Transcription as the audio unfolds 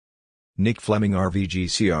Nick Fleming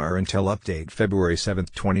RVGCR Intel Update February 7,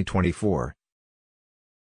 2024.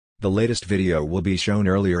 The latest video will be shown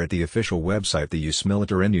earlier at the official website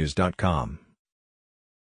theusmilitarynews.com.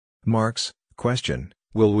 Marks, question,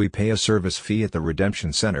 will we pay a service fee at the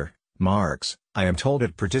redemption center? Marks, I am told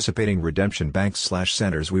at participating redemption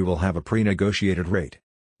banks/centers we will have a pre-negotiated rate,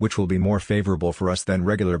 which will be more favorable for us than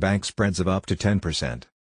regular bank spreads of up to 10%.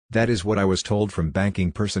 That is what I was told from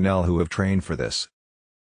banking personnel who have trained for this.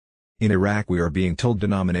 In Iraq we are being told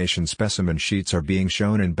denomination specimen sheets are being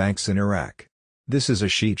shown in banks in Iraq. This is a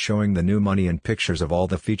sheet showing the new money and pictures of all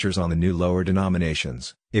the features on the new lower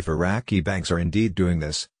denominations. If Iraqi banks are indeed doing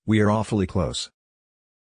this, we are awfully close.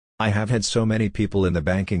 I have had so many people in the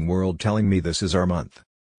banking world telling me this is our month.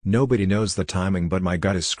 Nobody knows the timing, but my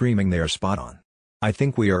gut is screaming they are spot on. I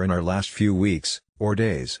think we are in our last few weeks, or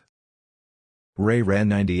days. Ran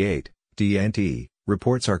 98, DNT,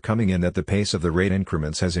 reports are coming in that the pace of the rate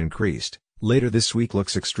increments has increased. Later this week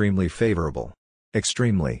looks extremely favorable.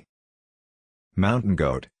 Extremely. Mountain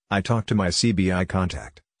Goat, I talked to my CBI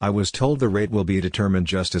contact. I was told the rate will be determined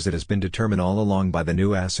just as it has been determined all along by the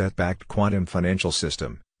new asset-backed quantum financial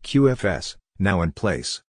system, QFS, now in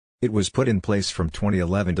place. It was put in place from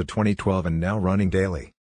 2011 to 2012 and now running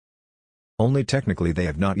daily. Only technically they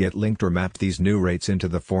have not yet linked or mapped these new rates into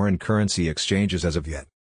the foreign currency exchanges as of yet.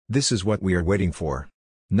 This is what we are waiting for.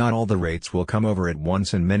 Not all the rates will come over at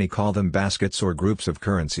once, and many call them baskets or groups of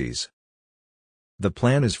currencies. The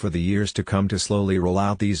plan is for the years to come to slowly roll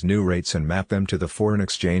out these new rates and map them to the foreign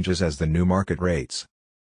exchanges as the new market rates.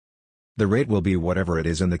 The rate will be whatever it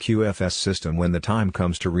is in the QFS system when the time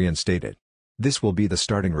comes to reinstate it. This will be the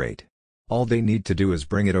starting rate. All they need to do is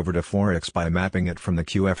bring it over to Forex by mapping it from the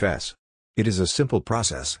QFS. It is a simple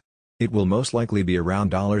process. It will most likely be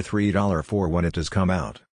around $3, $4 when it does come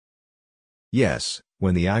out. Yes,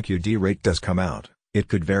 when the IQD rate does come out, it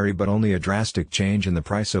could vary, but only a drastic change in the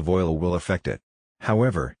price of oil will affect it.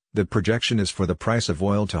 However, the projection is for the price of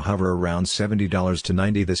oil to hover around $70 to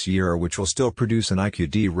 $90 this year, which will still produce an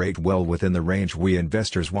IQD rate well within the range we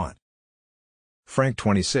investors want. Frank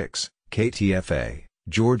 26, KTFA,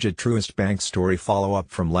 Georgia Truist Bank story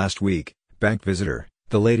follow-up from last week. Bank visitor,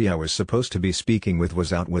 the lady I was supposed to be speaking with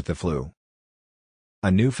was out with the flu.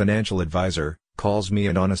 A new financial advisor calls me,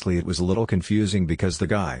 and honestly it was a little confusing because the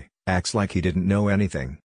guy acts like he didn't know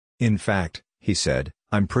anything. In fact, he said,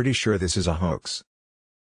 "I'm pretty sure this is a hoax."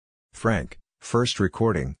 Frank, first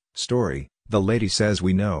recording, story, the lady says,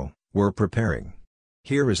 "We know, we're preparing."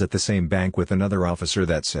 Here is at the same bank with another officer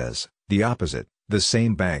that says the opposite. The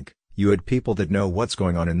same bank, you had people that know what's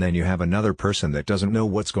going on, and then you have another person that doesn't know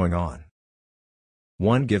what's going on.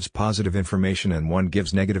 One gives positive information and one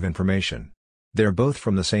gives negative information. They're both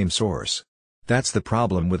from the same source. That's the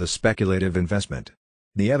problem with a speculative investment.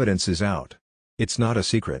 The evidence is out. It's not a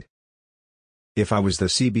secret. If I was the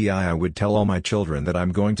CBI, I would tell all my children that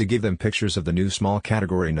I'm going to give them pictures of the new small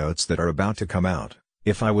category notes that are about to come out.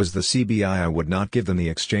 If I was the CBI, I would not give them the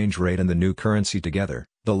exchange rate and the new currency together.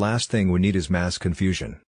 The last thing we need is mass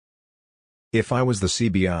confusion. If I was the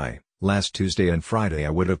CBI, last Tuesday and Friday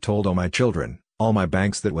I would have told all my children, all my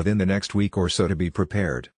banks, that within the next week or so to be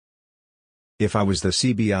prepared. If I was the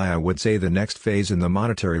CBI, I would say the next phase in the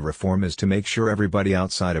monetary reform is to make sure everybody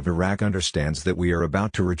outside of Iraq understands that we are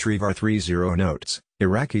about to retrieve our 30 notes.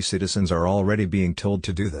 Iraqi citizens are already being told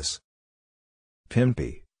to do this.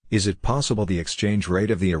 Pimpy, is it possible the exchange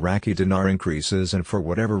rate of the Iraqi dinar increases and for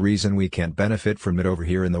whatever reason we can't benefit from it over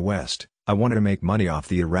here in the West? I wanted to make money off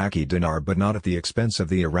the Iraqi dinar, but not at the expense of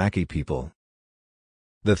the Iraqi people.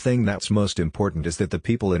 The thing that's most important is that the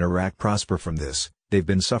people in Iraq prosper from this. They've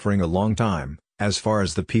been suffering a long time, as far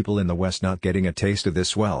as the people in the West not getting a taste of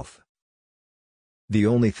this wealth. The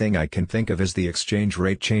only thing I can think of is the exchange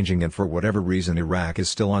rate changing, and for whatever reason Iraq is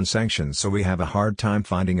still on sanctions, so we have a hard time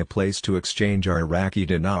finding a place to exchange our Iraqi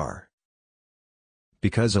dinar.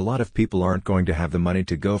 Because a lot of people aren't going to have the money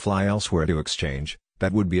to go fly elsewhere to exchange,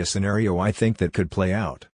 that would be a scenario I think that could play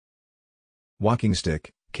out. Walking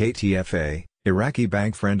Stick, KTFA, Iraqi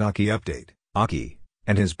bank friend Aki update. Aki,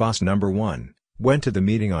 and his boss number 1, went to the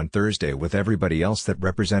meeting on Thursday with everybody else that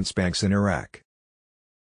represents banks in Iraq.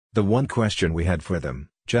 The one question we had for them: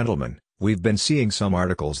 "Gentlemen, we've been seeing some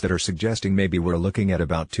articles that are suggesting maybe we're looking at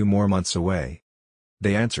about 2 more months away."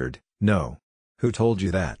 They answered, "No. Who told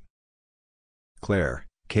you that?" Claire,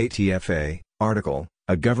 KTFA, article,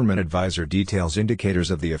 a government advisor details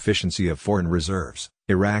indicators of the efficiency of foreign reserves.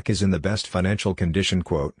 Iraq is in the best financial condition.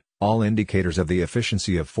 Quote, "All indicators of the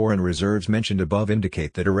efficiency of foreign reserves mentioned above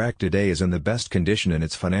indicate that Iraq today is in the best condition in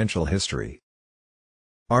its financial history."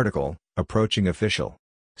 Article, approaching official.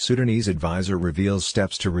 Sudanese advisor reveals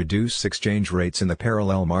steps to reduce exchange rates in the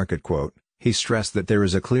parallel market. He stressed that there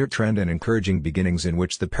is a clear trend and encouraging beginnings in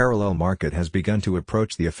which the parallel market has begun to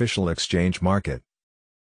approach the official exchange market.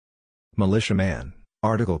 Militiaman,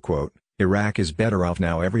 article. Iraq is better off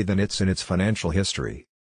now every than it's in its financial history.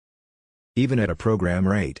 Even at a program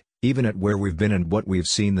rate, even at where we've been and what we've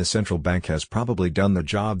seen, the central bank has probably done the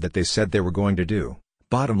job that they said they were going to do.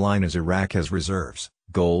 Bottom line is Iraq has reserves,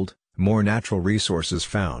 gold, more natural resources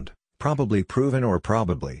found, probably proven or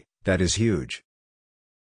probably, that is huge.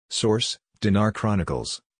 Source, Dinar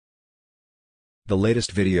Chronicles. The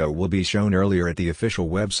latest video will be shown earlier at the official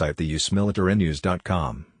website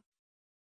theusmilitarynews.com.